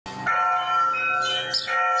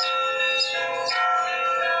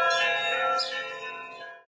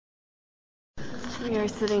We are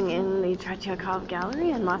sitting in the Tretiakov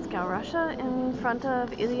gallery in Moscow, Russia, in front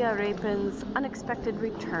of Ilya Repin's unexpected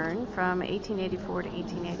return from 1884 to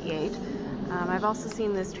 1888. I've also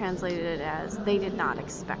seen this translated as "They did not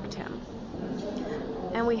expect him."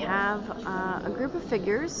 And we have a group of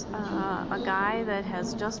figures, a guy that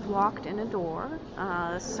has just walked in a door,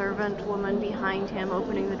 a servant woman behind him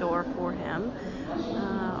opening the door for him,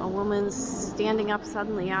 a woman standing up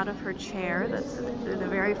suddenly out of her chair that's in the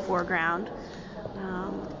very foreground,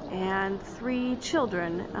 and three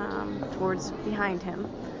children towards behind him.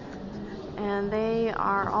 And they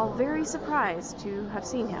are all very surprised to have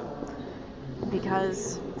seen him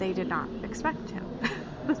because they did not expect him.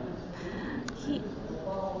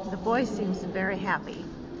 The boy seems very happy,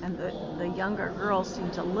 and the younger girl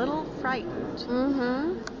seems a little frightened.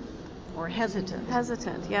 Mm-hmm. Or hesitant.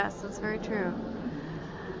 Hesitant, yes, that's very true.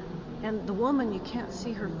 And the woman, you can't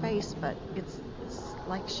see her face, but it's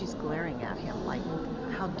like she's glaring at him, like,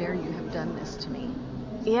 how dare you have done this to me?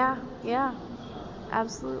 Yeah,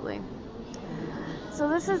 absolutely. So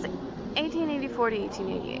this is 1884 to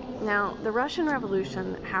 1888. Now, the Russian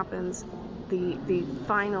Revolution happens, the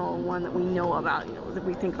final one that we know about, that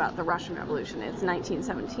we think about the Russian Revolution, it's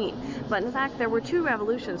 1917. But in fact, there were two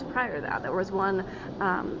revolutions prior to that. There was one,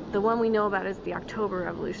 the one we know about is the October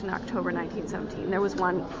Revolution, October 1917. There was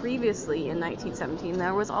one previously in 1917.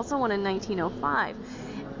 There was also one in 1905.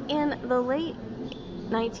 In the late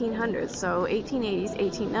 1900s, so 1880s,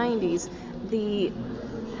 1890s, the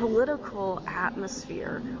political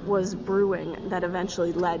atmosphere was brewing that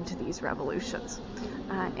eventually led to these revolutions.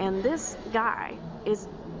 And this guy who is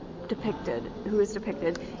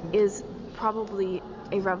depicted, is probably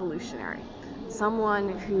a revolutionary. Someone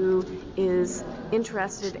who is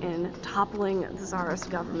interested in toppling the Tsarist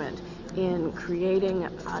government, in creating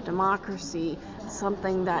a democracy,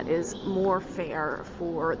 something that is more fair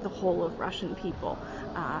for the whole of Russian people,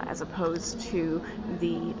 as opposed to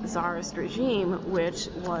the Tsarist regime, which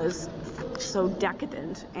was so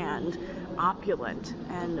decadent and opulent,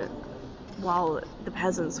 and while the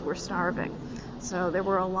peasants were starving. So there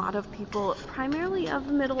were a lot of people, primarily of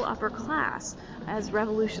the middle upper class, as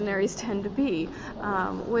revolutionaries tend to be,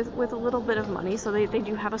 with a little bit of money. So they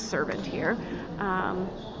do have a servant here.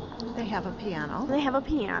 They have a piano. They have a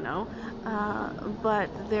piano, but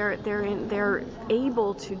they're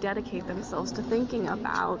able to dedicate themselves to thinking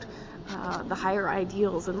about the higher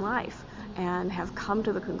ideals in life, and have come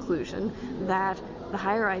to the conclusion that the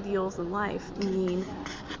higher ideals in life mean,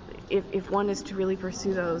 if one is to really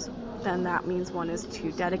pursue those, then that means one is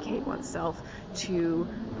to dedicate oneself to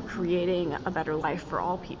creating a better life for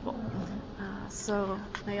all people. So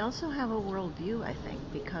they also have a worldview, I think,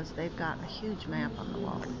 because they've got a huge map on the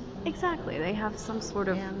wall. Exactly. They have some sort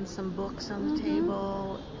of... And some books on the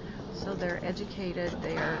table. So they're educated,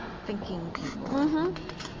 they are thinking people.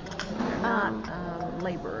 They're not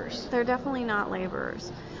laborers. They're definitely not laborers.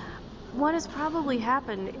 What has probably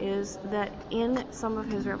happened is that in some of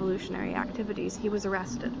his revolutionary activities, he was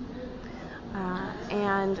arrested.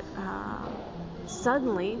 And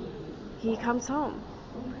suddenly, he comes home.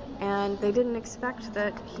 And they didn't expect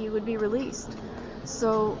that he would be released.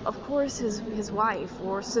 So, of course, his wife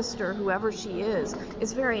or sister, whoever she is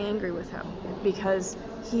very angry with him, because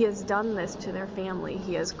he has done this to their family.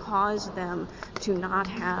 He has caused them to not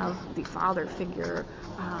have the father figure,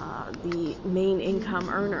 the main income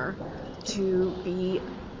earner, to be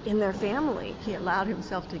in their family. He allowed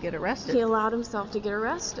himself to get arrested.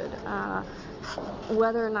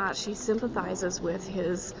 Whether or not she sympathizes with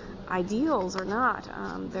his ideals or not,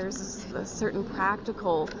 there's a certain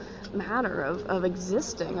practical matter of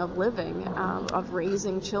existing, of living, of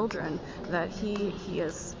raising children, that he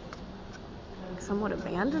has somewhat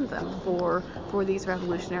abandoned them for these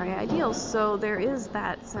revolutionary ideals. So there is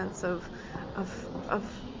that sense of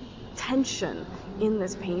tension in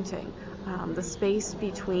this painting. The space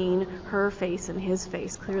between her face and his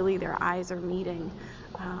face, clearly their eyes are meeting.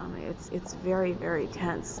 It's very, very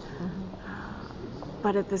tense.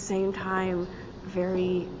 But at the same time,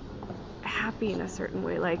 very happy in a certain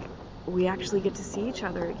way. Like, we actually get to see each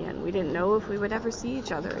other again. We didn't know if we would ever see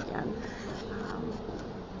each other again.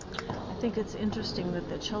 I think it's interesting that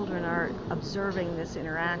the children are observing this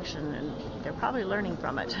interaction, and they're probably learning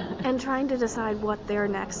from it. And trying to decide what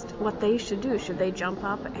they should do. Should they jump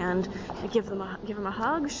up and give him a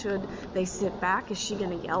hug? Should they sit back? Is she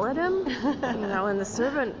going to yell at him? And the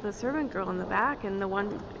servant girl in the back and the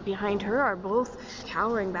one behind her are both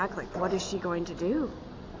cowering back, like, what is she going to do?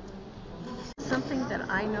 Something that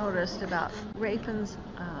I noticed about Repin's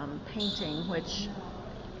painting, which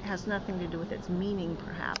has nothing to do with its meaning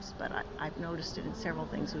perhaps, but I've noticed it in several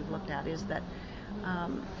things we've looked at, is that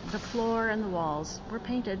The floor and the walls were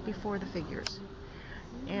painted before the figures.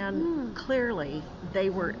 And clearly they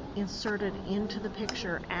were inserted into the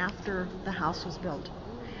picture after the house was built.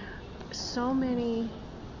 So many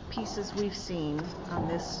pieces we've seen on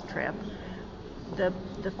this trip,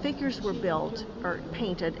 the figures were built or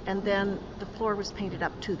painted, and then the floor was painted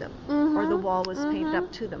up to them, or the wall was painted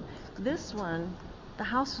up to them. This one, the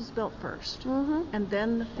house was built first, and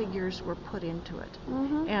then the figures were put into it.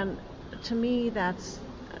 And to me, that's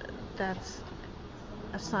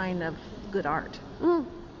a sign of good art,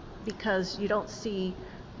 because you don't see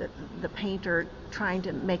the painter trying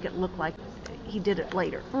to make it look like he did it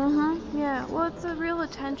later. Yeah, well, it's a real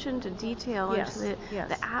attention to detail Yes, into yes.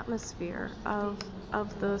 the atmosphere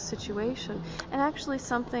of the situation. And actually,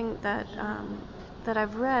 something that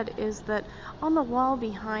I've read is that on the wall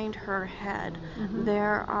behind her head,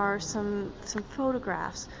 there are some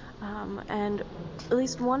photographs, and at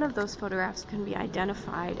least one of those photographs can be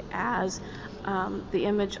identified as the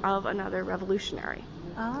image of another revolutionary.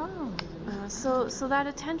 Oh. So that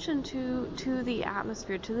attention to the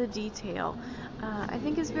atmosphere, to the detail, I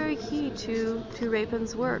think is very key to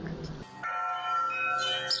Repin's work.